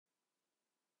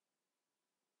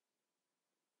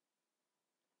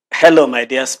Hello, my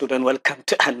dear student. Welcome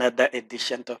to another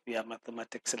edition of your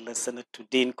mathematics lesson.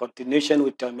 Today, in continuation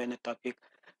with our main topic,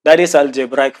 that is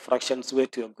algebraic fractions,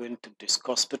 which we are going to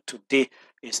discuss today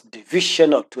is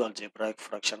division of two algebraic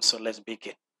fractions. So let's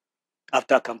begin.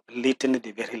 After completing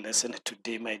the very lesson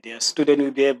today, my dear student,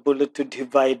 will be able to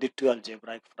divide the two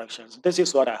algebraic fractions. This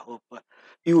is what I hope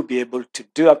you will be able to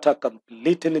do after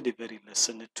completing the very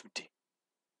lesson today.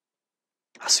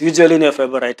 As usual in your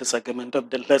favorite segment of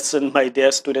the lesson, my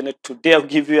dear student, today I'll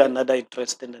give you another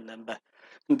interesting number.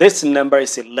 This number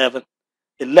is 11.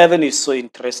 11 is so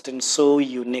interesting, so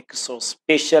unique, so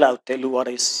special. I'll tell you what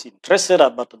is interesting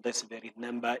about this very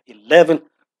number 11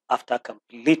 after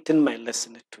completing my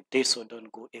lesson today, so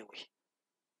don't go away.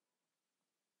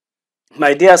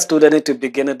 My dear student, to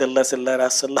begin the lesson, let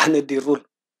us learn the rule.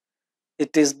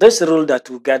 It is this rule that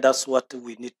will guide us what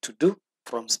we need to do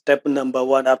from step number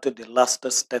 1 up to the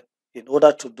last step in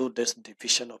order to do this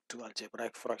division of two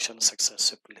algebraic fractions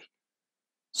successfully.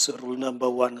 So rule number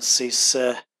 1 says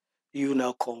you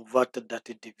now convert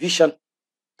that division,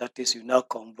 that is, you now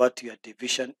convert your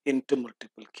division into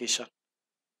multiplication,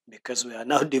 because we are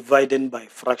now dividing by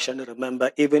fraction.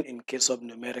 Remember, even in case of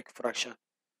numeric fraction,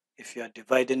 if you are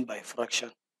dividing by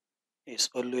fraction, it's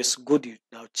always good you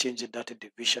now change that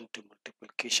division to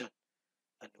multiplication.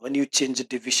 And when you change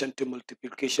division to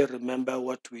multiplication, remember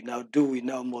what we now do. We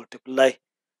now multiply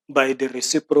by the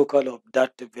reciprocal of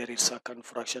that very second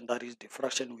fraction. That is the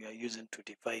fraction we are using to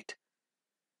divide.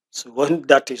 So when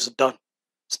that is done,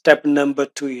 step number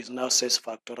 2 is now says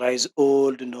factorize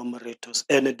all the numerators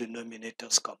and the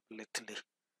denominators completely.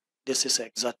 This is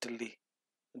exactly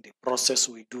the process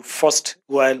we do first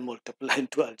while multiplying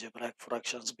two algebraic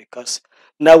fractions, because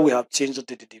now we have changed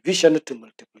the division to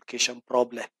multiplication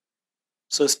problem.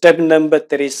 So step number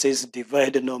 3 says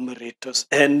divide the numerators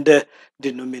and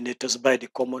denominators by the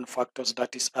common factors.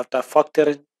 That is, after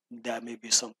factoring, there may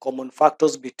be some common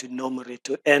factors between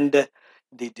numerator and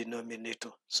the denominator.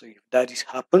 So if that is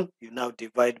happen, you now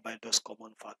divide by those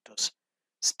common factors.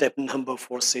 Step number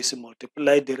 4 says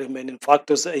multiply the remaining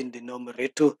factors in the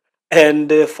numerator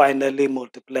and finally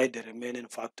multiply the remaining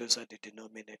factors at the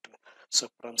denominator. So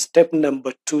from step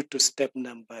number 2 to step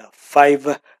number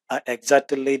 5 are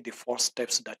exactly the 4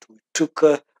 steps that we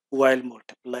took while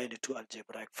multiplying the two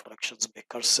algebraic fractions,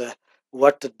 because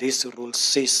what this rule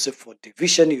says for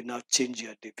division, you now change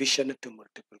your division to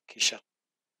multiplication.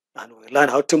 And we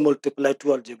learned how to multiply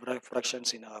two algebraic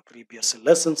fractions in our previous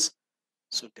lessons.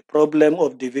 So the problem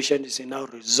of division is now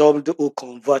resolved or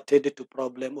converted to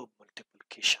problem of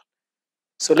multiplication.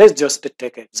 So let's just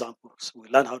take examples. We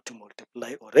learned how to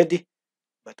multiply already,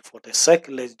 but for the sake,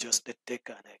 let's just take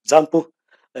an example.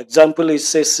 Example is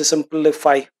says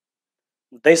simplify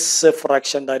this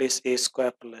fraction, that is a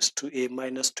square plus 2a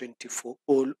minus 24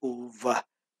 all over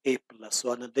a plus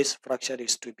 1. This fraction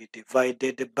is to be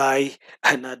divided by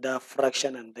another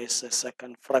fraction, and this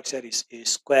second fraction is a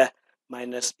square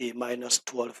minus a minus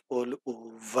 12 all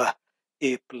over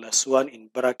a plus 1 in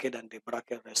bracket, and the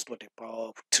bracket raised to the power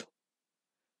of 2.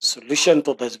 Solution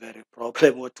to this very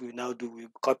problem, what we now do, we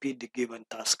copy the given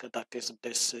task, that is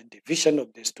this division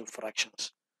of these two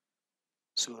fractions.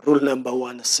 So rule number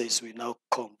 1 says we now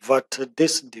convert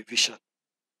this division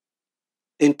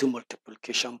into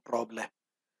multiplication problem.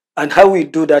 And how we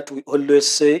do that, we always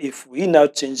say if we now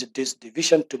change this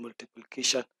division to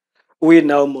multiplication, we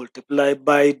now multiply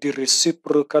by the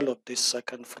reciprocal of this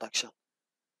second fraction,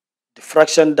 the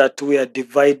fraction that we are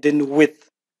dividing with.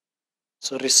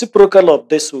 So reciprocal of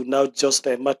this will now just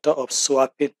a matter of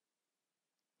swapping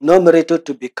numerator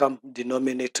to become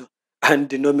denominator and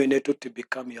denominator to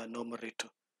become your numerator.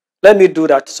 Let me do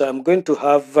that. So I'm going to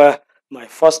have my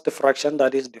first fraction,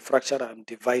 that is the fraction I'm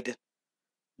dividing.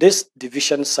 This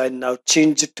division sign now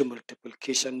change it to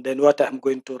multiplication. Then what I'm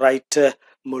going to write,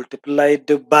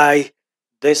 multiplied by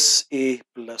this a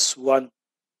plus 1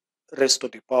 raised to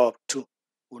the power of 2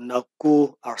 will now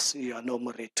go as your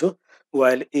numerator,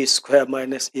 while a square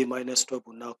minus a minus 12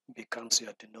 will now becomes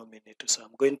your denominator. So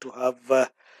I'm going to have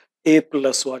a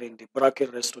plus 1 in the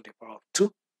bracket raised to the power of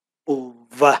 2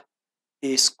 over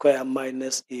a square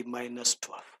minus a minus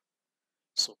 12.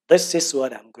 So this is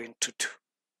what I'm going to do.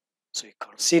 So you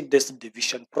can see this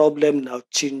division problem now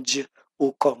change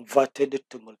or converted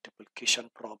to multiplication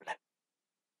problem.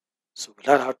 So we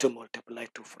learn how to multiply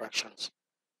two fractions.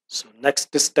 So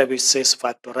next step, it says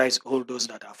factorize all those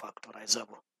that are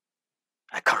factorizable.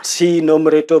 I can see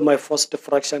numerator of my first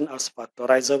fraction as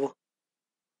factorizable,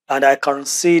 and I can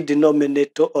see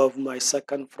denominator of my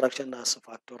second fraction as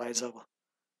factorizable.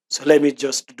 So let me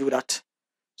just do that.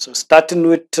 So starting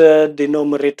with the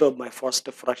numerator of my first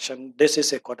fraction, this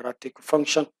is a quadratic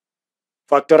function.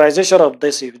 Factorization of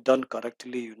this, if done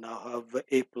correctly, you now have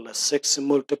a plus 6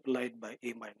 multiplied by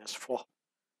a minus 4.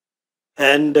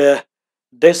 And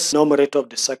this numerator of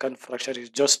the second fraction is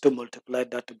just to multiply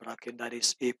that bracket, that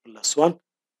is a plus 1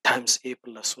 times a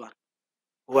plus 1,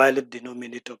 while the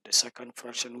denominator of the second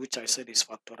fraction, which I said is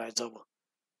factorizable,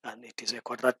 and it is a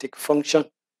quadratic function.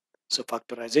 So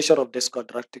factorization of this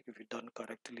quadratic, if you done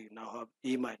correctly, you now have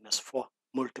e minus 4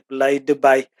 multiplied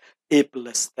by a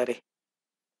plus 3.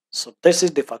 So this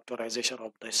is the factorization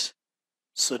of this.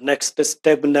 So next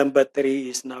step number 3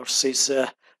 is now says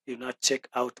you now check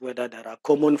out whether there are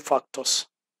common factors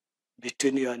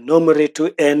between your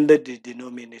numerator and the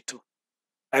denominator.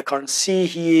 I can see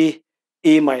here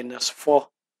a minus 4.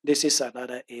 This is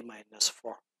another a minus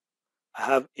 4. I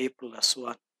have a plus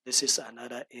 1. This is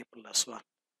another a plus 1.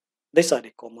 These are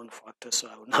the common factors, so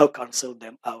I will now cancel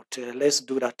them out. Let's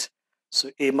do that. So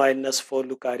a minus 4,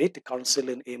 look at it,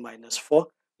 cancelling a minus 4,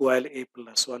 while a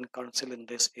plus 1 cancelling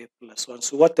this a plus 1.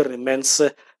 So what remains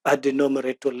at the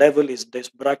numerator level is this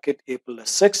bracket a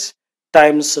plus 6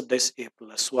 times this a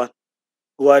plus 1,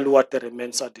 while what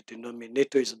remains at the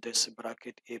denominator is this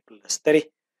bracket a plus 3.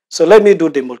 So let me do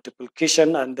the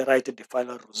multiplication and write the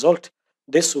final result.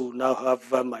 This will now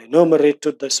have my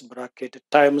numerator, this bracket,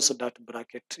 times that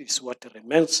bracket is what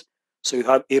remains. So you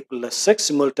have a plus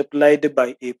 6 multiplied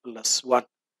by a plus 1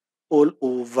 all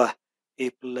over a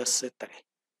plus 3.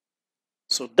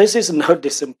 So this is now the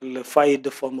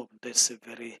simplified form of this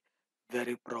very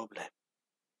problem.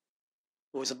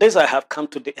 With this, I have come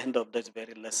to the end of this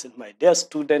very lesson. My dear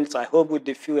students, I hope with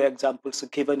the few examples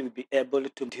given, you'll be able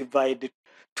to divide it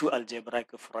to algebraic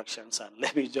fractions. And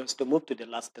let me just move to the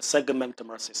last segment,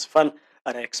 Mrs. Fun,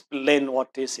 and explain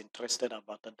what is interesting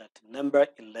about that number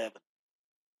 11.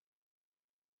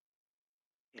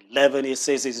 11, it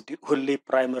says, is the only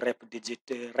prime rep digit.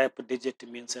 Rep digit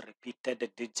means a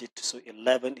repeated digit. So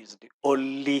 11 is the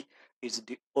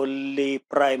only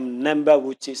prime number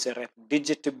which is a rep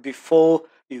digit before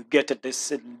you get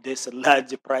this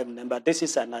large prime number. This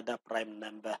is another prime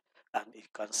number, and you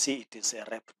can see it is a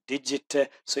rep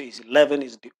digit. So 11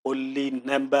 is the only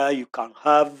number you can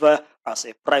have as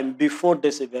a prime before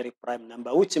this very prime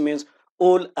number, which means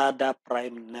all other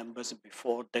prime numbers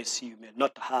before this you may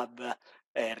not have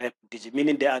a rep digit,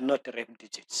 meaning they are not rep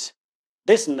digits.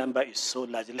 This number is so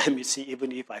large. Let me see even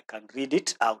if I can read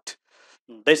it out.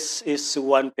 This is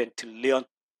 1 pentillion,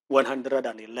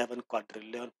 111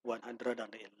 quadrillion,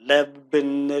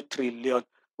 111 trillion,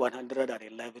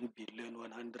 111 billion,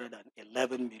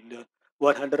 111 million,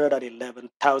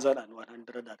 111,000, and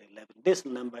 111. This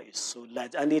number is so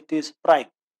large, and it is prime.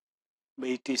 But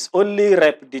it is only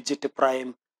rep digit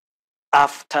prime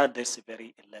after this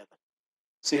very 11.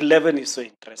 So 11 is so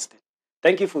interesting.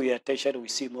 Thank you for your attention. We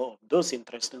see more of those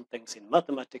interesting things in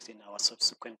mathematics in our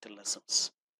subsequent lessons.